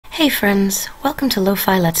Hey friends, welcome to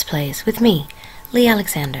Lo-Fi Let's Plays with me, Lee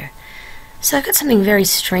Alexander. So I've got something very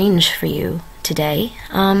strange for you today.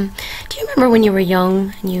 Do you remember when you were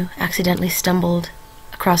young and you accidentally stumbled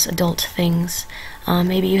across adult things?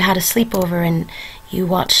 Maybe you had a sleepover and you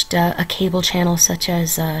watched a cable channel such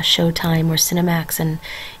as Showtime or Cinemax, and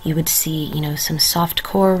you would see, some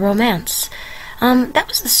softcore romance. That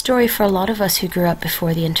was the story for a lot of us who grew up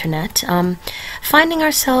before the internet, finding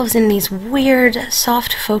ourselves in these weird,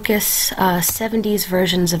 soft-focus 70s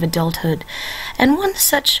versions of adulthood. And one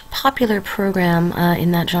such popular program in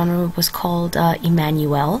that genre was called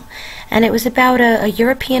Emmanuelle, and it was about a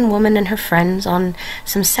European woman and her friends on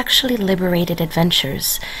some sexually liberated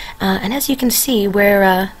adventures. And as you can see,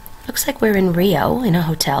 looks like we're in Rio, in a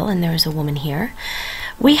hotel, and there's a woman here.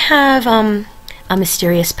 We have a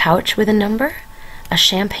mysterious pouch with a number, a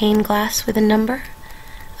champagne glass with a number,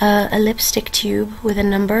 a lipstick tube with a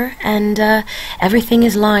number, and everything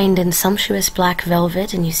is lined in sumptuous black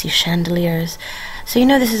velvet, and you see chandeliers. So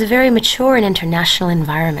this is a very mature and international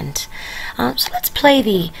environment. So let's play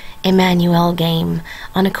the Emmanuelle game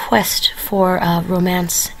on a quest for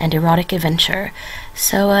romance and erotic adventure.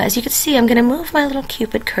 So as you can see, I'm going to move my little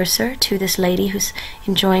Cupid cursor to this lady who's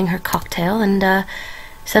enjoying her cocktail, and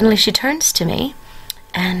suddenly she turns to me.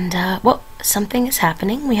 And, something is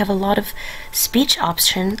happening. We have a lot of speech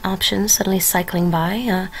options suddenly cycling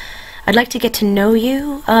by. I'd like to get to know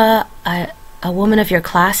you. A woman of your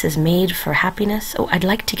class is made for happiness. Oh, I'd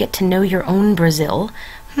like to get to know your own Brazil.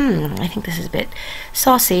 I think this is a bit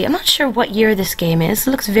saucy. I'm not sure what year this game is.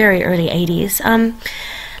 It looks very early 80s.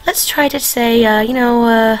 Let's try to say,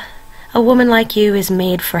 a woman like you is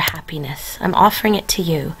made for happiness. I'm offering it to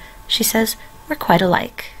you. She says, we're quite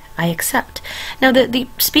alike. I accept. Now, the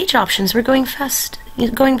speech options were going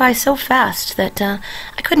by so fast that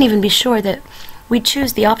I couldn't even be sure that we'd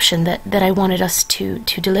choose the option that I wanted us to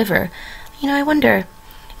deliver. I wonder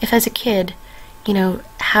if as a kid,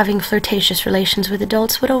 having flirtatious relations with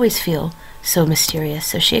adults would always feel so mysterious.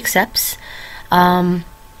 So she accepts.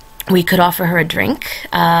 We could offer her a drink.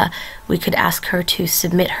 We could ask her to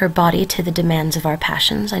submit her body to the demands of our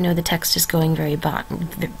passions. I know the text is going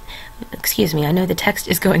I know the text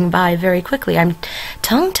is going by very quickly. I'm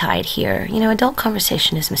tongue-tied here. Adult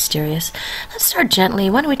conversation is mysterious. Let's start gently.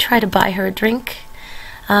 Why don't we try to buy her a drink?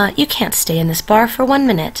 You can't stay in this bar for 1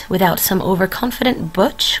 minute without some overconfident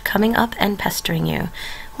butch coming up and pestering you.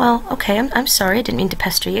 Well, okay, I'm sorry. I didn't mean to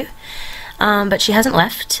pester you. But she hasn't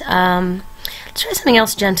left. Let's try something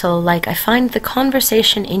else gentle, like, I find the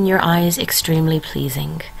conversation in your eyes extremely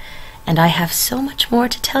pleasing. And I have so much more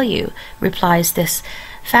to tell you, replies this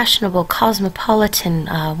fashionable cosmopolitan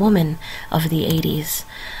woman of the 80s.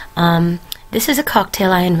 This is a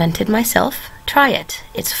cocktail I invented myself. Try it.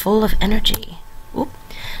 It's full of energy. Oop.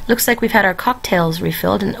 Looks like we've had our cocktails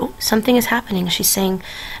refilled, and something is happening. She's saying,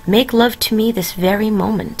 make love to me this very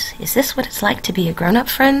moment. Is this what it's like to be a grown-up,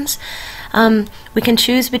 friends? We can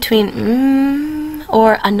choose between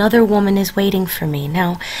or another woman is waiting for me.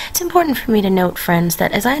 Now, it's important for me to note, friends,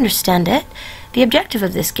 that as I understand it, the objective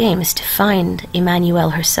of this game is to find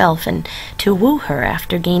Emmanuelle herself and to woo her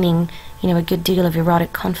after gaining, a good deal of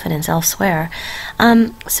erotic confidence elsewhere.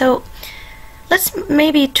 So let's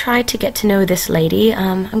maybe try to get to know this lady.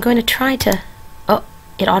 I'm going to try to... Oh,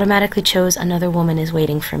 it automatically chose another woman is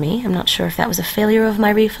waiting for me. I'm not sure if that was a failure of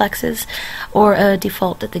my reflexes or a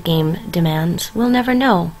default that the game demands. We'll never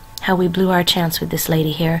know how we blew our chance with this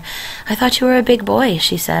lady here. I thought you were a big boy,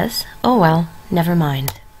 she says. Oh well, never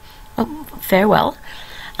mind. Oh, farewell.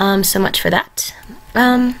 So much for that.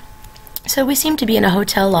 So we seem to be in a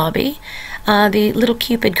hotel lobby. The little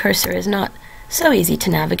Cupid cursor is not so easy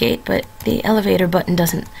to navigate, but the elevator button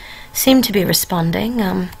doesn't seem to be responding.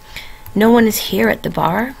 No one is here at the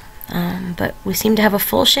bar, but we seem to have a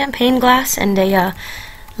full champagne glass and a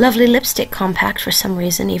lovely lipstick compact for some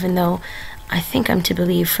reason, even though I think I'm to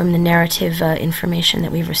believe from the narrative information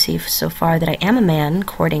that we've received so far that I am a man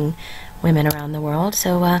courting women around the world.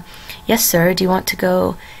 So, yes, sir, do you want to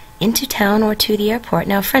go into town or to the airport?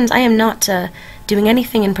 Now, friends, I am not doing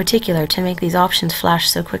anything in particular to make these options flash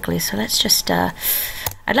so quickly, so let's just,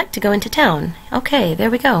 I'd like to go into town. Okay,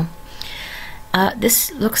 there we go.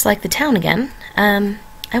 This looks like the town again. I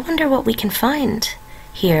wonder what we can find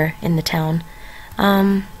here in the town.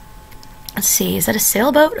 Let's see, is that a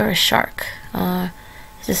sailboat or a shark?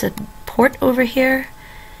 Is this a port over here?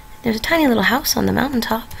 There's a tiny little house on the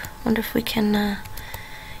mountaintop. Wonder if we can,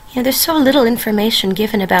 there's so little information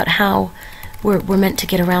given about how we're meant to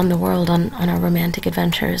get around the world on our romantic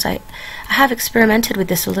adventures. I have experimented with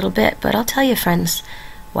this a little bit, but I'll tell you, friends,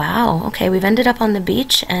 Wow, okay, we've ended up on the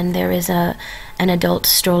beach, and there is an adult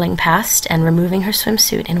strolling past and removing her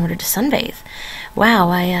swimsuit in order to sunbathe. Wow,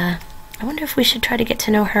 I wonder if we should try to get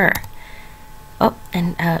to know her. Oh,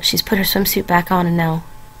 and she's put her swimsuit back on, and now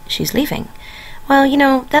she's leaving. Well, you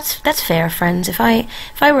know, that's fair, friends. If I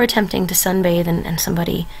were attempting to sunbathe and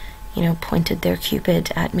somebody, you know, pointed their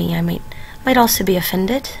cupid at me, I might also be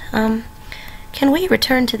offended. Can we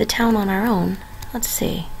return to the town on our own? Let's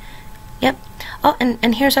see. Yep. Oh,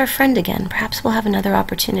 and here's our friend again. Perhaps we'll have another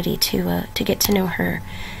opportunity to get to know her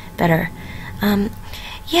better.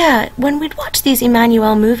 Yeah, when we'd watch these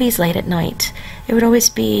Emmanuelle movies late at night, it would always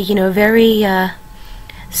be, you know, very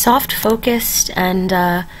soft-focused and,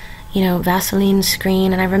 you know, Vaseline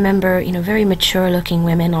screen. And I remember, you know, very mature-looking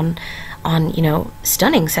women on, you know,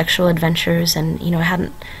 stunning sexual adventures. And, you know, I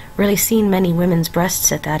hadn't really seen many women's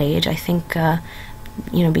breasts at that age. I think,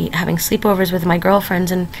 you know, be having sleepovers with my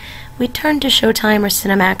girlfriends, and we turned to Showtime or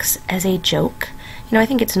Cinemax as a joke. You know, I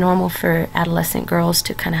think it's normal for adolescent girls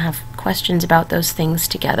to kind of have questions about those things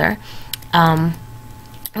together.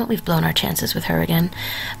 Well, we've blown our chances with her again.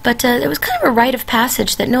 But it was kind of a rite of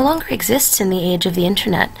passage that no longer exists in the age of the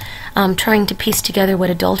internet, trying to piece together what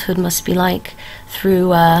adulthood must be like through,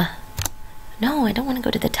 no, I don't want to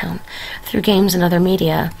go to the town, through games and other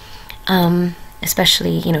media.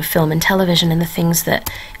 Especially, you know, film and television, and the things that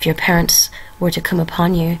if your parents were to come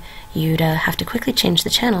upon you, you'd have to quickly change the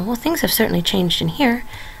channel. Well, things have certainly changed in here.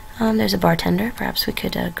 There's a bartender. Perhaps we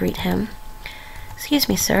could greet him. Excuse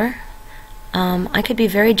me, sir. I could be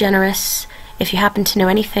very generous if you happen to know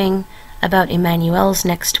anything about Emmanuelle's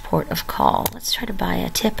next port of call. Let's try to buy a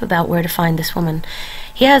tip about where to find this woman.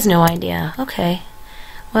 He has no idea. Okay.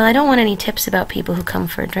 Well, I don't want any tips about people who come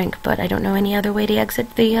for a drink, but I don't know any other way to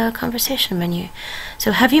exit the conversation menu.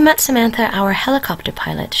 So have you met Samantha, our helicopter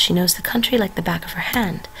pilot? She knows the country like the back of her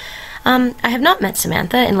hand. I have not met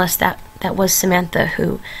Samantha, unless that was Samantha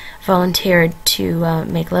who volunteered to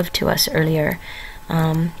make love to us earlier.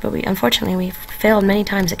 But unfortunately, we've failed many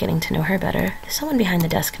times at getting to know her better. There's someone behind the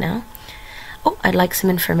desk now. Oh, I'd like some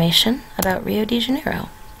information about Rio de Janeiro.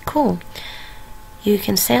 Cool. You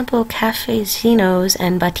can sample cafecinos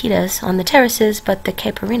and batidas on the terraces, but the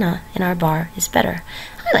caipirinha in our bar is better.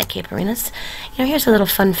 I like caipirinas. You know, here's a little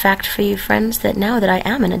fun fact for you, friends, that now that I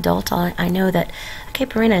am an adult, I know that a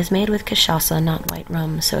caipirinha is made with cachaça, not white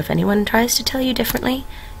rum. So if anyone tries to tell you differently,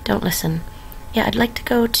 don't listen. Yeah, I'd like to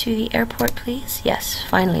go to the airport, please. Yes,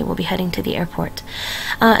 finally, we'll be heading to the airport.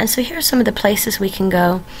 And so here are some of the places we can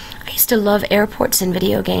go. I used to love airports in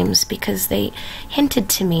video games because they hinted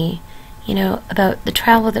to me, you know, about the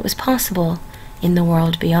travel that was possible in the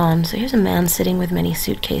world beyond. So here's a man sitting with many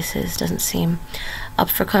suitcases. Doesn't seem up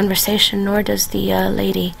for conversation, nor does the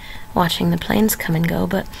lady watching the planes come and go.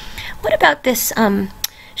 But what about this?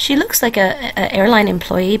 She looks like a airline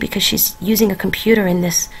employee because she's using a computer in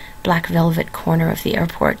this black velvet corner of the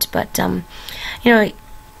airport. But, you know, I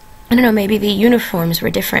don't know, maybe the uniforms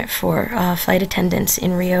were different for flight attendants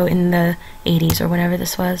in Rio in the 80s or whenever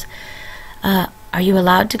this was. Are you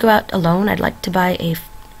allowed to go out alone? I'd like to buy a...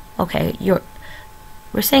 Okay,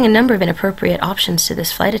 we're saying a number of inappropriate options to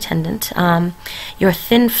this flight attendant. Your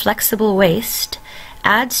thin, flexible waist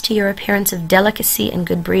adds to your appearance of delicacy and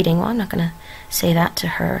good breeding. Well, I'm not going to say that to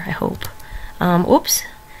her, I hope. Oops.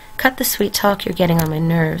 Cut the sweet talk, you're getting on my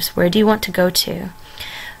nerves. Where do you want to go to?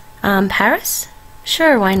 Paris?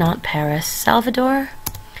 Sure, why not Paris? Salvador?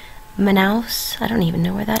 Manaus? I don't even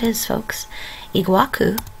know where that is, folks.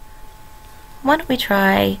 Iguacu? Why don't we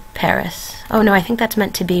try Paris? Oh, no, I think that's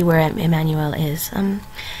meant to be where Emmanuelle is.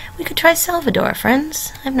 We could try Salvador,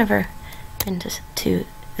 friends. I've never been to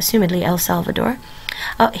assumedly El Salvador.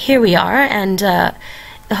 Here we are, and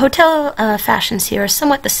the hotel fashions here are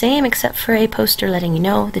somewhat the same, except for a poster letting you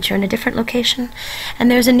know that you're in a different location.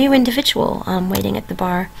 And there's a new individual waiting at the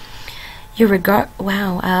bar.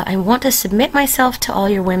 Wow, I want to submit myself to all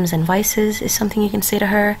your whims and vices, is something you can say to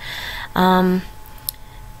her.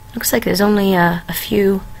 Looks like there's only a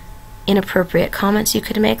few inappropriate comments you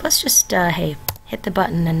could make. Let's just, hey, hit the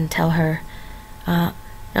button and tell her.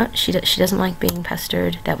 No, she doesn't like being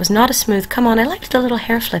pestered. That was not a smooth come on. I liked the little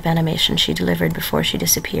hair flip animation she delivered before she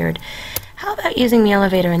disappeared. How about using the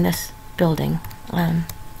elevator in this building?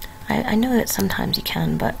 I know that sometimes you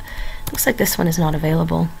can, but looks like this one is not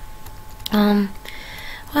available. Well,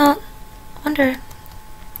 I wonder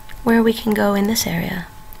where we can go in this area.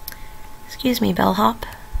 Excuse me, bellhop.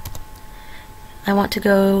 I want to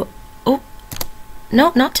go... Oh,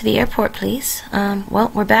 no, not to the airport, please.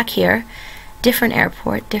 Well, we're back here. different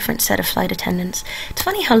airport, different set of flight attendants. It's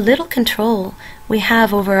funny how little control we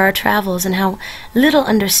have over our travels and how little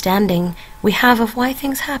understanding we have of why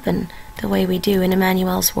things happen the way we do in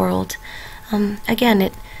Emmanuelle's world. Again,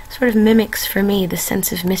 it sort of mimics for me the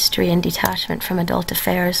sense of mystery and detachment from adult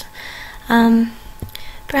affairs.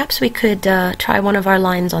 Perhaps we could try one of our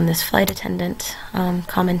lines on this flight attendant,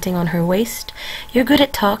 commenting on her waist. You're good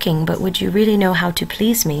at talking, but would you really know how to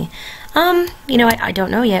please me? You know, I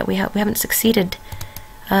don't know yet. We haven't succeeded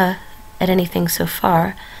at anything so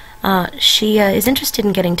far. She is interested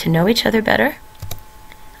in getting to know each other better.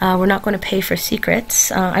 We're not going to pay for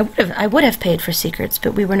secrets. I would have paid for secrets,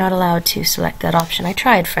 but we were not allowed to select that option. I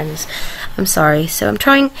tried, friends. I'm sorry. So I'm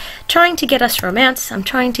trying to get us romance. I'm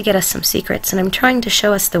trying to get us some secrets, and I'm trying to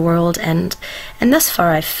show us the world. And thus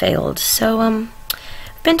far, I've failed. So I've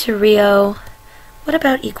been to Rio. What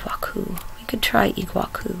about Iguacu? We could try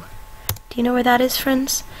Iguacu. Do you know where that is,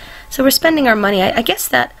 friends? So we're spending our money. I guess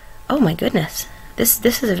that. Oh my goodness! This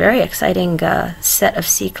is a very exciting set of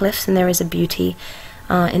sea cliffs, and there is a beauty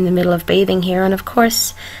in the middle of bathing here, and of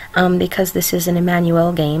course, because this is an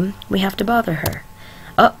Emmanuelle game, we have to bother her.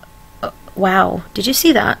 Oh, wow, did you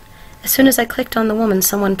see that? As soon as I clicked on the woman,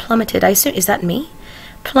 someone plummeted. Is that me?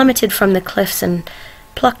 Plummeted from the cliffs and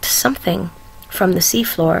plucked something from the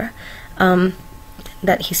seafloor.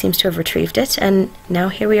 That he seems to have retrieved it, and now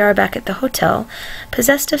here we are back at the hotel,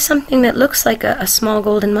 possessed of something that looks like a small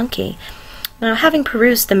golden monkey. Now, having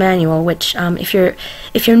perused the manual, which, if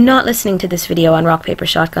you're not listening to this video on Rock Paper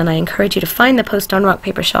Shotgun, I encourage you to find the post on Rock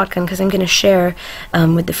Paper Shotgun, because I'm going to share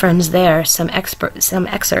with the friends there some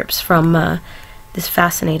excerpts from this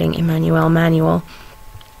fascinating Emmanuelle manual.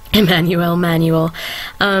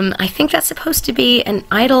 I think that's supposed to be an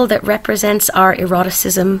idol that represents our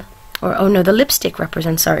eroticism. Or, oh no, the lipstick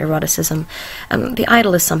represents our eroticism. The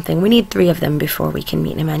idol is something. We need 3 of them before we can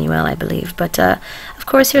meet Emmanuelle, I believe. But, of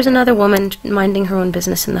course, here's another woman minding her own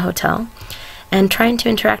business in the hotel. And trying to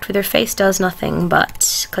interact with her face does nothing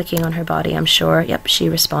but clicking on her body, I'm sure. Yep, she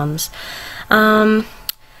responds. Let's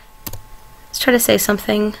try to say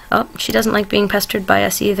something. Oh, she doesn't like being pestered by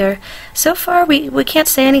us either. So far, we can't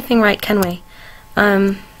say anything right, can we?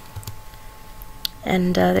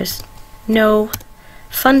 There's no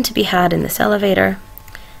fun to be had in this elevator.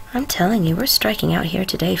 I'm telling you, we're striking out here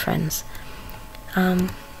today, friends.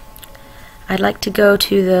 I'd like to go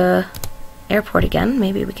to the airport again.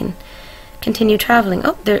 Maybe we can continue traveling.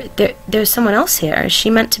 Oh, there's someone else here. Is she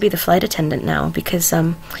meant to be the flight attendant now? Because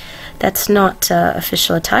that's not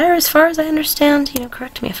official attire as far as I understand. You know,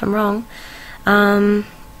 correct me if I'm wrong.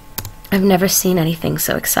 I've never seen anything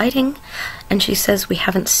so exciting. And she says we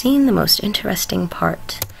haven't seen the most interesting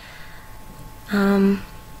part.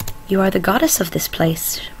 You are the goddess of this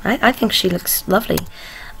place. I think she looks lovely.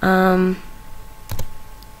 And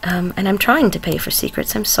I'm trying to pay for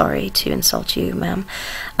secrets. I'm sorry to insult you, ma'am.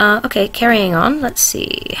 Okay, carrying on. Let's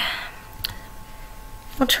see.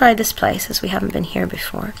 We'll try this place, as we haven't been here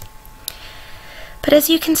before. But as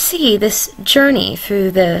you can see, this journey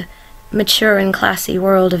through the mature and classy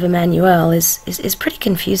world of Emmanuelle is pretty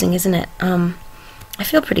confusing, isn't it? I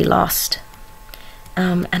feel pretty lost.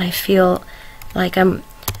 And I feel like I'm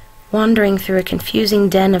wandering through a confusing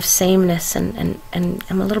den of sameness, and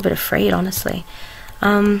I'm a little bit afraid, honestly.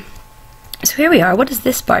 So here we are. What does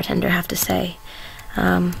this bartender have to say?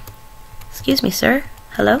 Excuse me, sir.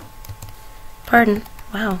 Hello? Pardon.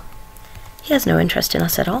 Wow. He has no interest in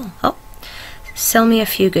us at all. Oh. Sell me a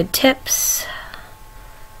few good tips.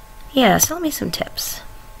 Yeah, sell me some tips.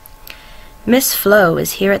 Miss Flo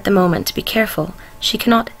is here at the moment. Be careful. She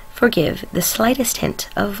cannot forgive the slightest hint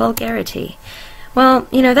of vulgarity. Well,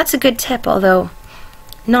 you know, that's a good tip, although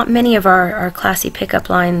not many of our classy pickup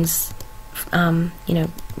lines, you know,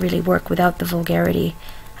 really work without the vulgarity,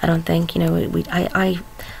 I don't think. You know, I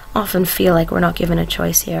often feel like we're not given a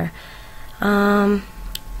choice here. I'd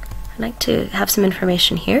like to have some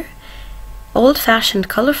information here. Old-fashioned,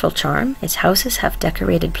 colorful charm. Its houses have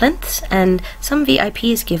decorated plinths, and some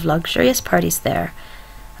VIPs give luxurious parties there.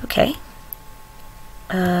 Okay.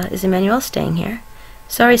 Is Emmanuelle staying here?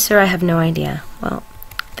 Sorry, sir, I have no idea. Well,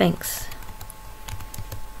 thanks.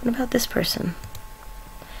 What about this person?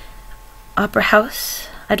 Opera house?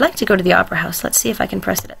 I'd like to go to the opera house. Let's see if I can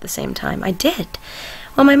press it at the same time. I did.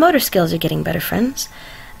 Well, my motor skills are getting better, friends.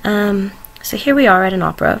 So here we are at an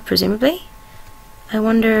opera, presumably. I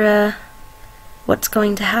wonder, what's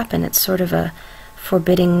going to happen. It's sort of a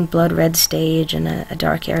forbidding blood-red stage in a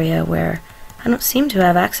dark area where I don't seem to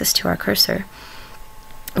have access to our cursor.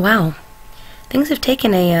 Wow. Things have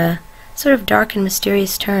taken a sort of dark and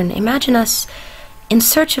mysterious turn. Imagine us in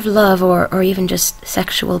search of love or even just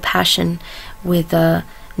sexual passion with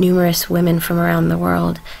numerous women from around the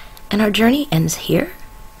world, and our journey ends here,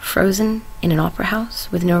 frozen in an opera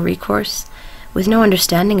house, with no recourse, with no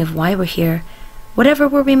understanding of why we're here. Whatever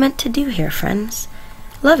were we meant to do here, friends?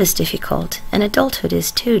 Love is difficult, and adulthood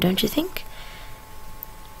is too, don't you think?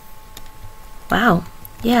 Wow.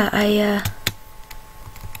 Yeah,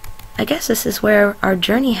 I guess this is where our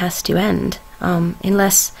journey has to end,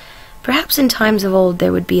 unless perhaps in times of old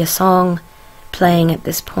there would be a song playing at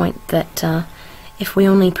this point that if we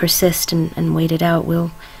only persist and wait it out,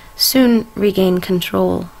 we'll soon regain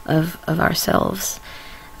control of ourselves.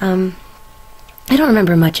 I don't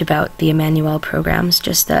remember much about the Emmanuelle programs,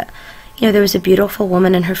 just that, you know, there was a beautiful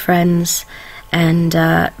woman and her friends, and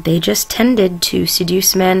they just tended to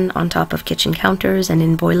seduce men on top of kitchen counters and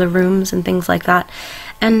in boiler rooms and things like that.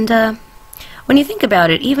 And when you think about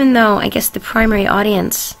it, even though I guess the primary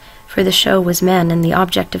audience for the show was men and the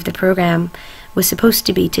object of the program was supposed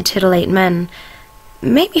to be to titillate men,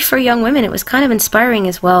 maybe for young women it was kind of inspiring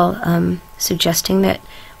as well, suggesting that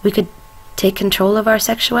we could take control of our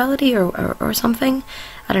sexuality or something.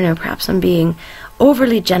 I don't know, perhaps I'm being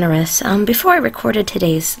overly generous. Before I recorded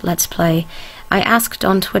today's Let's Play, I asked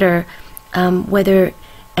on Twitter whether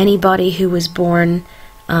anybody who was born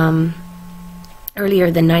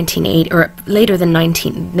earlier than 1980 or later than the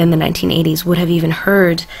 1980s would have even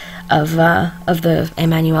heard of the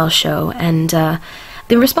Emmanuelle show, and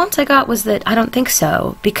the response I got was that I don't think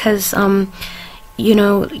so, because you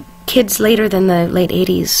know, kids later than the late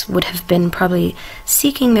 80s would have been probably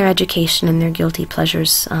seeking their education and their guilty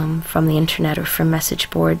pleasures from the internet or from message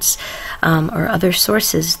boards or other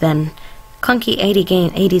sources than clunky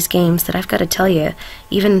 80s games that I've got to tell you,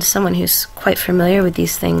 even someone who's quite familiar with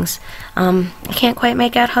these things, I can't quite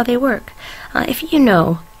make out how they work. If you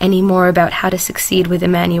know any more about how to succeed with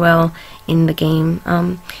Emmanuelle in the game,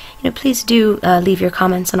 you know, please do leave your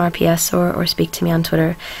comments on RPS or speak to me on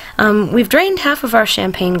Twitter. We've drained half of our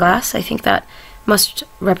champagne glass. I think that must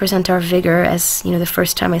represent our vigor, as, you know, the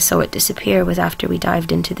first time I saw it disappear was after we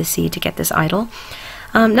dived into the sea to get this idol.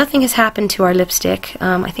 Nothing has happened to our lipstick.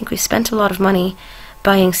 I think we spent a lot of money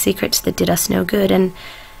buying secrets that did us no good, and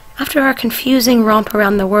after our confusing romp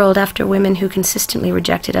around the world after women who consistently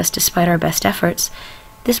rejected us despite our best efforts,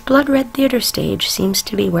 this blood-red theater stage seems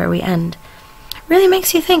to be where we end. Really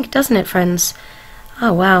makes you think, doesn't it, friends?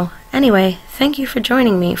 Oh, wow. Anyway, thank you for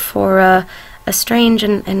joining me for a strange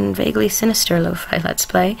and vaguely sinister lo-fi Let's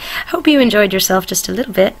Play. Hope you enjoyed yourself just a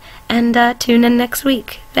little bit, and tune in next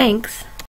week. Thanks.